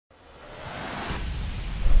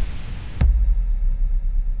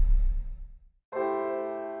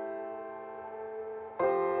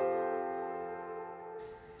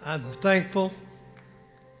I'm thankful.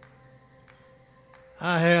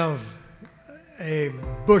 I have a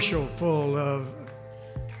bushel full of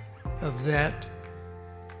that.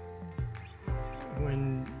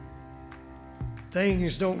 When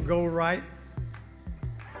things don't go right,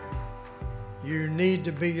 you need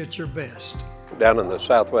to be at your best. Down in the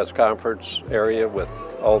Southwest Conference area with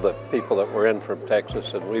all the people that were in from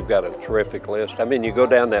Texas, and we've got a terrific list. I mean, you go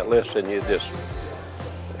down that list and you just,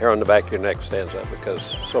 hair on the back of your neck stands up because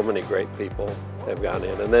so many great people have gone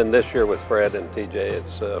in. And then this year with Fred and TJ,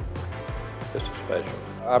 it's just special.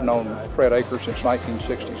 I've known Fred Akers since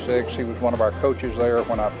 1966. He was one of our coaches there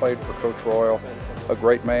when I played for Coach Royal. A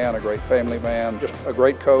great man, a great family man, just a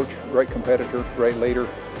great coach, great competitor, great leader,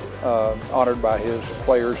 honored by his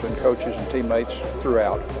players and coaches and teammates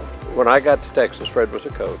throughout. When I got to Texas, Fred was a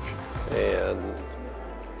coach, and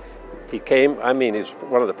he came, I mean, he's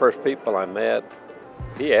one of the first people I met.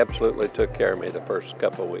 He absolutely took care of me the first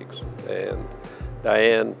couple of weeks. And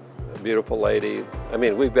Diane, a beautiful lady. I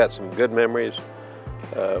mean, we've got some good memories.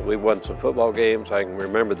 We won some football games. I can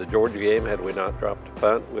remember the Georgia game. Had we not dropped a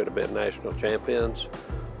punt, we'd have been national champions.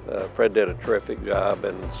 Fred did a terrific job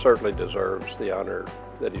and certainly deserves the honor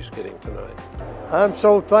that he's getting tonight. I'm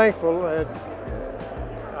so thankful that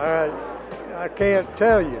I can't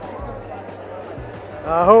tell you.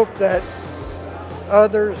 I hope that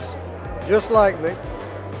others, just like me,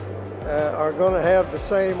 are going to have the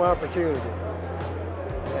same opportunity.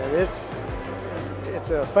 And it's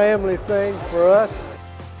a family thing for us.